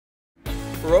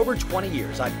For over 20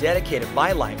 years, I've dedicated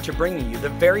my life to bringing you the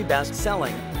very best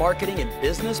selling, marketing, and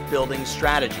business building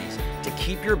strategies to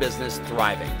keep your business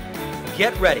thriving.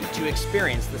 Get ready to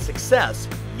experience the success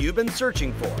you've been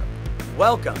searching for.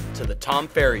 Welcome to the Tom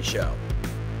Ferry Show.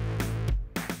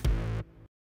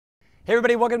 Hey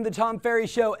everybody, welcome to the Tom Ferry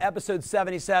Show, episode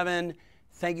 77.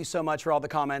 Thank you so much for all the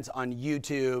comments on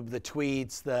YouTube, the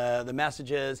tweets, the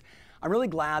messages. I'm really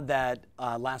glad that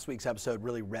last week's episode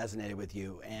really resonated with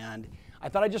you. And I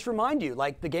thought I'd just remind you,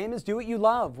 like, the game is do what you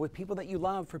love with people that you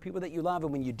love for people that you love.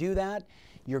 And when you do that,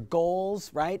 your goals,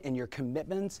 right, and your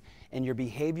commitments and your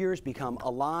behaviors become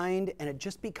aligned, and it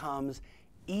just becomes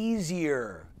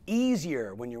easier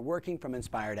when you're working from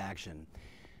inspired action.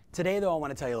 Today, though, I want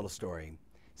to tell you a little story.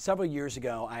 Several years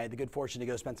ago, I had the good fortune to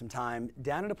go spend some time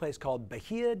down at a place called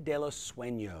Bahia de los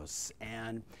Sueños,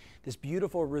 and this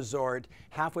beautiful resort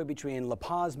halfway between La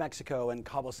Paz, Mexico, and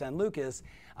Cabo San Lucas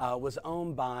was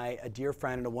owned by a dear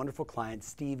friend and a wonderful client,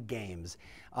 Steve Games.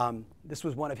 This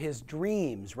was one of his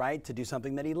dreams, right, to do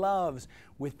something that he loves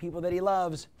with people that he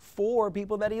loves for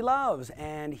people that he loves,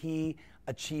 and he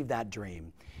achieved that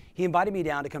dream. He invited me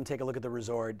down to come take a look at the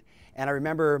resort, and I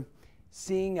remember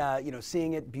seeing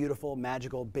it beautiful,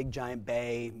 magical, big giant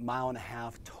bay, mile and a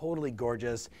half, totally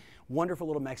gorgeous, wonderful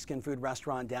little Mexican food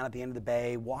restaurant down at the end of the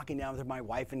bay, walking down with my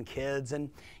wife and kids, and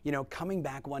coming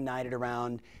back one night at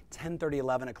around 10:30,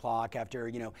 11 o'clock after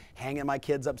hanging my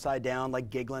kids upside down like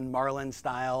Giggling Marlin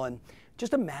style, and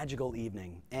just a magical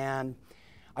evening. And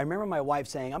I remember my wife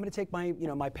saying, I'm going to take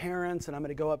my parents and I'm going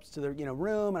to go up to their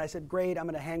room. And I said, great, I'm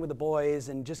going to hang with the boys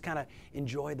and just kind of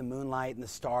enjoy the moonlight and the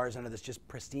stars under this just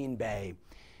pristine bay.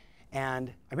 And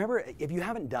I remember, if you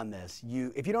haven't done this,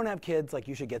 if you don't have kids, like,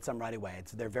 you should get some right away.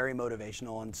 They're very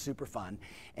motivational and super fun.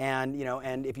 And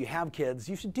and if you have kids,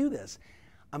 you should do this.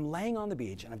 I'm laying on the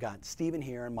beach and I've got Stephen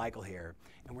here and Michael here,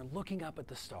 and we're looking up at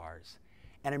the stars.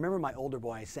 And I remember my older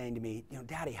boy saying to me,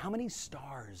 Daddy, how many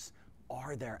stars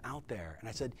are there out there? And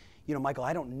I said, Michael,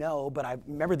 I don't know, but I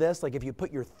remember this, like, if you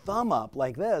put your thumb up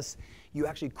like this, you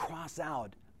actually cross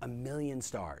out 1,000,000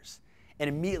 stars. And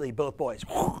immediately both boys,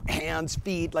 hands,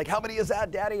 feet, like, how many is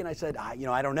that, Daddy? And I said, I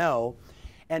don't know.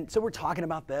 And so we're talking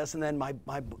about this, and then my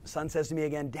son says to me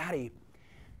again, Daddy,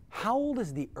 how old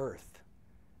is the Earth?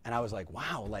 And I was like,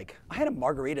 wow, like, I had a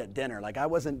margarita at dinner. Like, I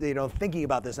wasn't, thinking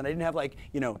about this, and I didn't have, like,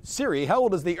 Siri, how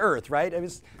old is the Earth, right?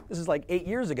 This is like 8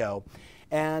 years ago.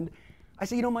 And I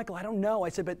said, Michael, I don't know. I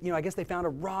said, but, I guess they found a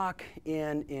rock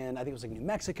in I think it was like New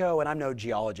Mexico, and I'm no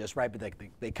geologist, right? But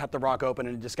they cut the rock open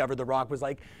and discovered the rock was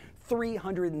like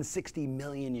 360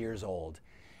 million years old.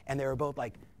 And they were both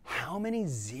like, how many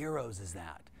zeros is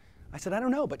that? I said, I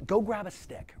don't know, but go grab a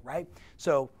stick, right?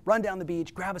 So run down the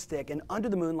beach, grab a stick, and under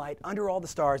the moonlight, under all the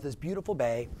stars, this beautiful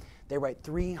bay, they write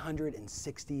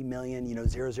 360 million,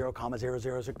 00, comma,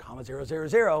 00, comma,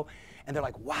 000. And they're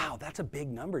like, wow, that's a big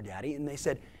number, Daddy. And they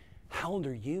said, how old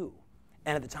are you?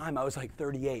 And at the time, I was like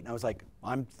 38. And I was like,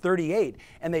 I'm 38.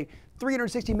 And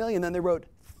 360 million, then they wrote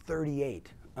 38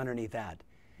 underneath that.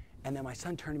 And then my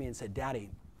son turned to me and said, Daddy,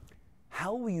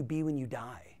 how will you be when you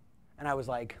die? And I was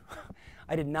like,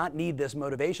 I did not need this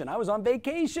motivation. I was on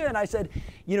vacation. I said,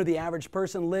 the average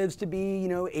person lives to be,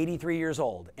 83 years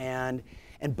old. And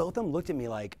both of them looked at me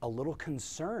like a little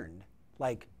concerned,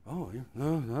 like,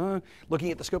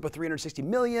 looking at the scope of 360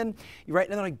 million, right?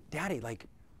 And they're like, Daddy, like,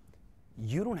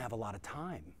 you don't have a lot of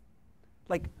time.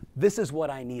 Like, this is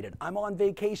what I needed. I'm on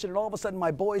vacation, and all of a sudden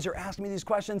my boys are asking me these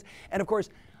questions. And of course,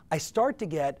 I start to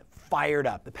get fired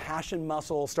up. The passion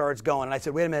muscle starts going. And I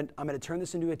said, wait a minute, I'm going to turn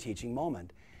this into a teaching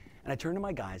moment. And I turned to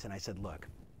my guys and I said, look,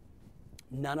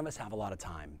 none of us have a lot of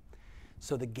time.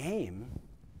 So the game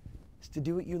is to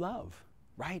do what you love,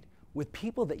 right? With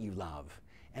people that you love.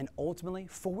 And ultimately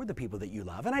for the people that you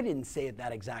love. And I didn't say it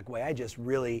that exact way. I just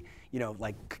really,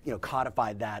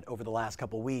 codified that over the last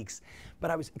couple weeks.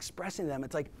 But I was expressing to them,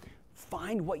 it's like,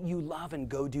 find what you love and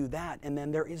go do that. And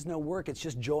then there is no work. It's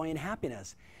just joy and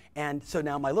happiness. And so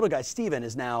now my little guy, Steven,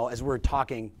 is now, as we're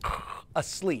talking,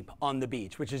 asleep on the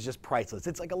beach, which is just priceless.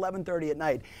 It's like 11:30 at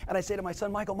night. And I say to my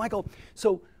son, Michael,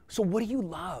 so what do you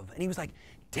love? And he was like,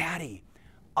 Daddy,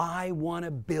 I want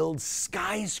to build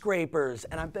skyscrapers.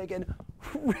 And I'm thinking,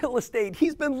 real estate,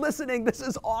 he's been listening. This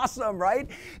is awesome, right?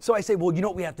 So I say, well, you know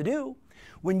what we have to do?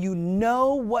 When you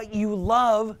know what you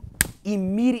love,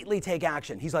 immediately take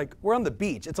action. He's like, we're on the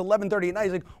beach. It's 11:30 at night.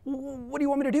 He's like, what do you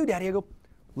want me to do, Daddy? I go,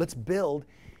 let's build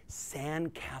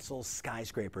sandcastle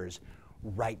skyscrapers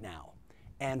right now.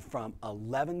 And from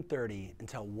 11:30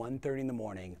 until 1:30 in the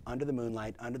morning, under the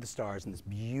moonlight, under the stars, in this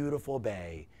beautiful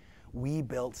bay, we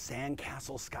built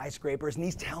sandcastle skyscrapers. And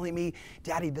he's telling me,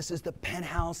 Daddy, this is the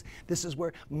penthouse. This is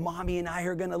where Mommy and I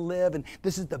are going to live. And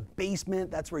this is the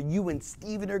basement. That's where you and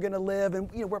Steven are going to live.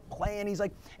 And we're playing. He's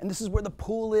like, and this is where the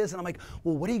pool is. And I'm like,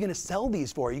 well, what are you going to sell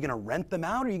these for? Are you going to rent them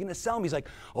out? Or are you going to sell them? He's like,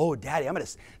 oh, Daddy,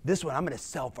 this one I'm going to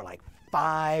sell for like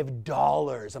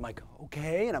 $5. I'm like,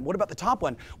 okay. And what about the top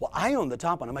one? Well, I own the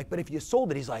top one. I'm like, but if you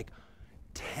sold it, he's like,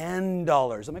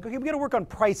 $10. I'm like, okay, we got to work on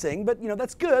pricing, but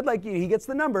that's good. Like he gets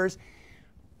the numbers.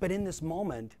 But in this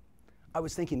moment, I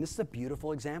was thinking, this is a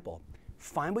beautiful example.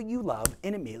 Find what you love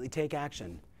and immediately take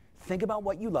action. Think about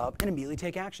what you love and immediately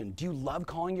take action. Do you love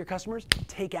calling your customers?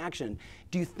 Take action.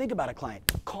 Do you think about a client?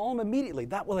 Call them immediately.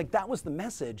 That was the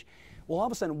message. Well, all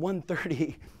of a sudden,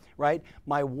 1:30, right?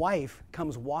 My wife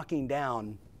comes walking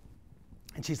down,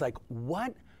 and she's like,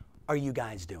 "What are you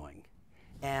guys doing?"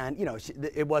 And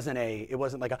it wasn't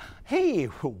like a, hey,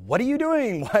 what are you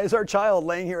doing? Why is our child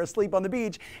laying here asleep on the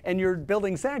beach and you're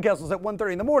building sandcastles at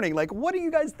 1:30 in the morning? Like, what are you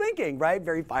guys thinking, right?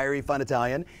 Very fiery, fun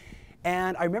Italian.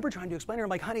 And I remember trying to explain to her, I'm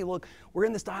like, honey, look, we're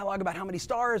in this dialogue about how many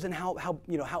stars and how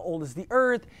old is the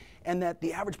earth, and that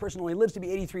the average person only lives to be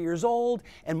 83 years old.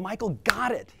 And Michael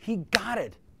got it. He got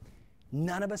it.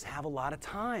 None of us have a lot of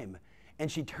time.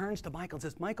 And she turns to Michael and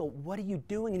says, Michael, what are you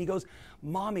doing? And he goes,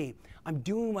 Mommy, I'm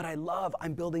doing what I love.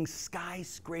 I'm building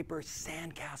skyscraper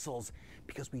sandcastles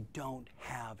because we don't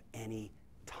have any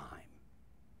time.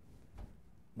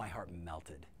 My heart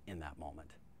melted in that moment.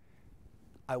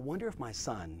 I wonder if my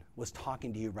son was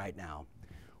talking to you right now.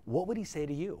 What would he say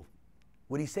to you?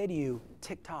 Would he say to you,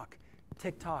 tick tock,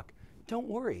 don't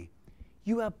worry.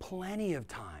 You have plenty of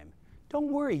time.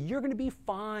 Don't worry, you're going to be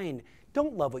fine.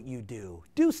 Don't love what you do.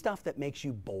 Do stuff that makes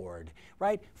you bored,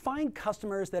 right? Find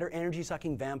customers that are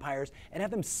energy-sucking vampires and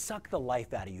have them suck the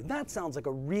life out of you. That sounds like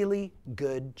a really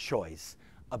good choice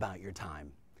about your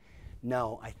time.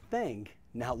 No, I think,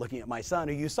 now looking at my son,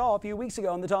 who you saw a few weeks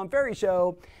ago on the Tom Ferry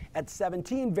Show, at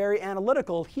 17, very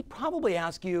analytical, he'd probably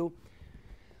ask you,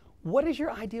 what does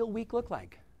your ideal week look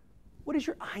like? What does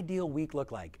your ideal week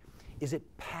look like? Is it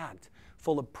packed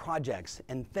full of projects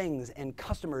and things and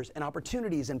customers and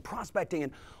opportunities and prospecting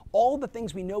and all the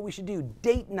things we know we should do?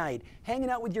 Date night, hanging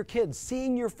out with your kids,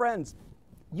 seeing your friends.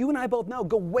 You and I both know,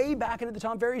 go way back into the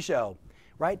Tom Ferry Show,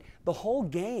 right? The whole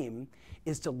game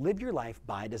is to live your life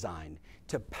by design,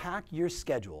 to pack your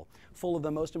schedule full of the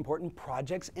most important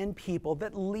projects and people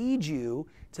that lead you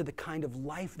to the kind of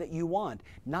life that you want.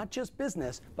 Not just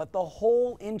business, but the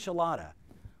whole enchilada.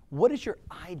 What does your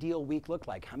ideal week look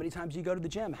like? How many times do you go to the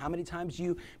gym? How many times do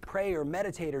you pray or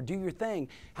meditate or do your thing?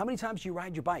 How many times do you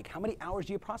ride your bike? How many hours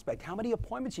do you prospect? How many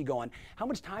appointments do you go on? How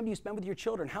much time do you spend with your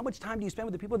children? How much time do you spend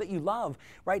with the people that you love,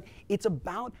 right? It's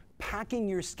about packing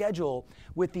your schedule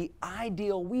with the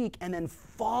ideal week and then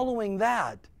following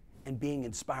that and being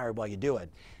inspired while you do it.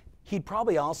 He'd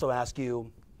probably also ask you,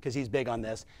 because he's big on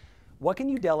this, what can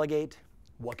you delegate?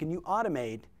 What can you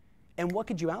automate? And what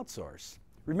could you outsource?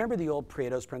 Remember the old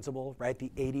Pareto's principle, right?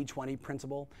 The 80-20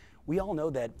 principle? We all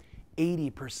know that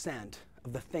 80%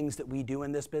 of the things that we do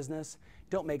in this business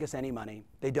don't make us any money.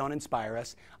 They don't inspire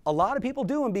us. A lot of people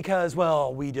do them because,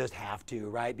 well, we just have to,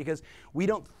 right? Because we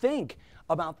don't think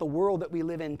about the world that we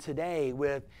live in today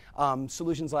with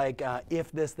solutions like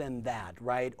if this then that,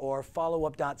 right? Or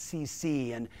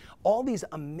followup.cc and all these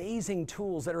amazing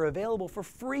tools that are available for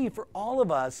free for all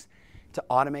of us to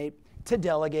automate, to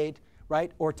delegate,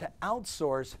 right? Or to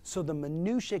outsource so the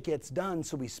minutia gets done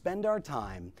so we spend our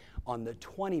time on the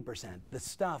 20%, the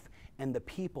stuff and the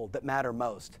people that matter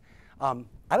most. I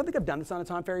don't think I've done this on a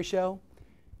Tom Ferry Show.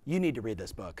 You need to read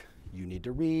this book. You need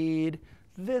to read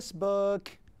this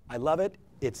book. I love it.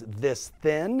 It's this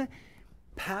thin,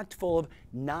 packed full of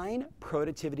 9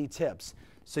 productivity tips.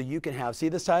 So you can have, see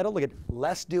this title? Look at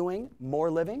Less Doing, More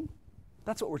Living.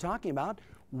 That's what we're talking about.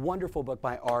 Wonderful book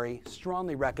by Ari,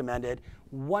 strongly recommended.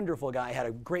 Wonderful guy. I had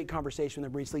a great conversation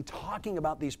with him recently talking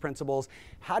about these principles.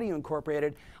 How do you incorporate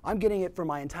it? I'm getting it for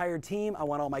my entire team. I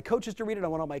want all my coaches to read it. I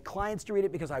want all my clients to read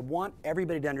it because I want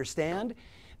everybody to understand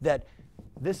that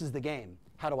this is the game.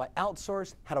 How do I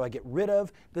outsource? How do I get rid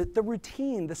of the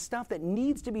routine, the stuff that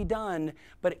needs to be done,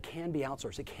 but it can be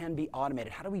outsourced, it can be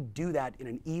automated? How do we do that in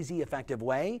an easy, effective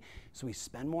way so we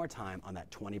spend more time on that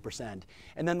 20%?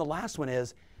 And then the last one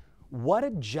is, what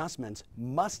adjustments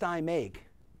must I make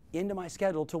into my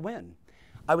schedule to win?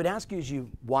 I would ask you as you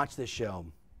watch this show,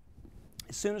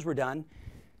 as soon as we're done,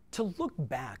 to look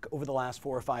back over the last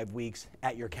 4 or 5 weeks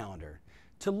at your calendar,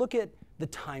 to look at the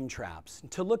time traps,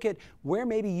 to look at where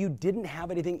maybe you didn't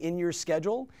have anything in your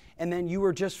schedule and then you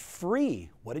were just free.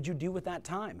 What did you do with that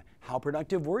time? How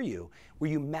productive were you? Were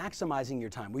you maximizing your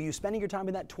time? Were you spending your time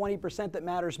in that 20% that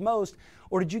matters most?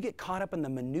 Or did you get caught up in the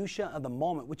minutia of the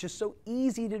moment, which is so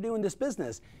easy to do in this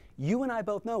business? You and I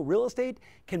both know real estate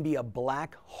can be a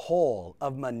black hole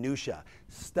of minutia,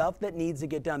 stuff that needs to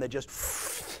get done that just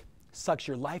sucks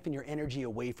your life and your energy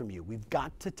away from you. We've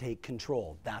got to take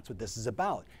control. That's what this is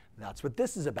about. That's what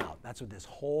this is about. That's what this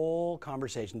whole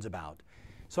conversation's about.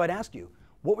 So I'd ask you,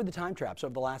 what were the time traps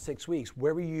over the last 6 weeks?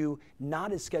 Where were you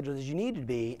not as scheduled as you needed to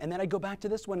be? And then I'd go back to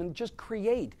this one and just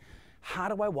create. How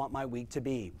do I want my week to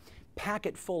be? Pack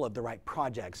it full of the right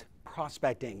projects,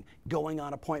 prospecting, going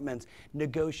on appointments,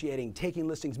 negotiating, taking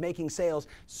listings, making sales,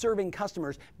 serving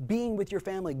customers, being with your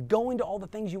family, going to all the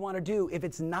things you want to do. If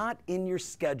it's not in your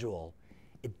schedule,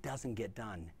 it doesn't get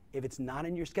done. If it's not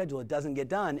in your schedule, it doesn't get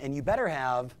done. And you better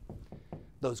have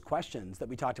those questions that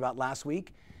we talked about last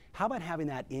week. How about having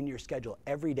that in your schedule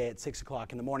every day at 6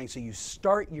 o'clock in the morning so you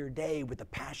start your day with the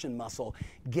passion muscle,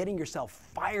 getting yourself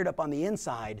fired up on the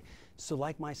inside so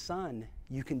like my son,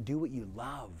 you can do what you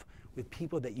love with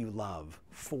people that you love,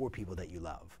 for people that you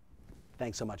love.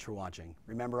 Thanks so much for watching.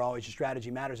 Remember, always your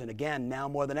strategy matters. And again, now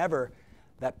more than ever,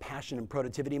 that passion and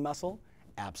productivity muscle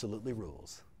absolutely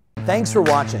rules. Thanks for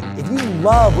watching. If you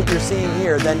love what you're seeing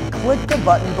here, then click the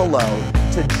button below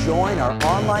to join our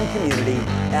online community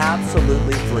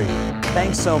absolutely free.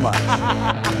 Thanks so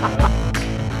much.